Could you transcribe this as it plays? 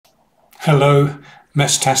Hello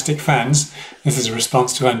Meshtastic fans, this is a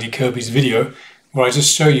response to Andy Kirby's video where I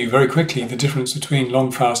just show you very quickly the difference between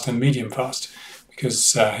long fast and medium fast,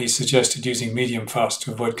 because he suggested using medium fast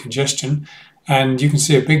to avoid congestion, and you can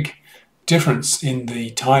see a big difference in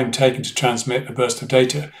the time taken to transmit a burst of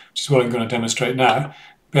data, which is what I'm going to demonstrate now.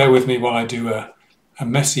 Bear with me while I do a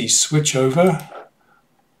messy switch over.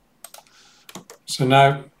 So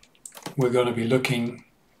now we're going to be looking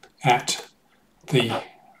at the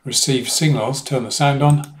receive signals. Turn the sound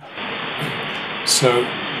on. So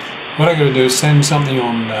what I'm going to do is send something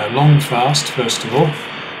on long fast first of all.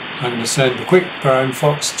 I'm going to send the quick brown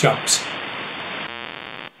fox jumps.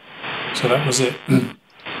 So that was it.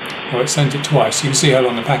 Well, it sent it twice. You can see how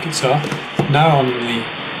long the packets are. Now on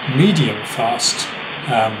the medium fast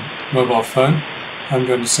mobile phone, I'm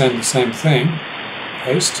going to send the same thing.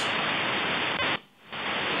 Paste.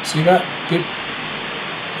 See that? Beep.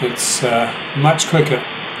 It's much quicker.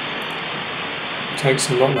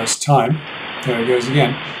 Takes a lot less time. There it goes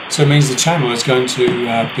again. So it means the channel is going to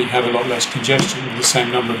have a lot less congestion with the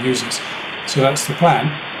same number of users. So that's the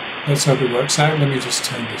plan. Let's hope it works out. Let me just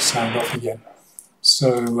turn the sound off again.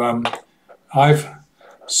 So I've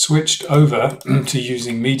switched over to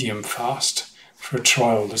using medium fast for a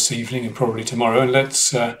trial this evening and probably tomorrow, and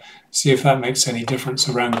let's see if that makes any difference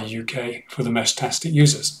around the UK for the Meshtastic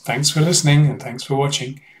users. Thanks for listening and thanks for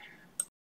watching.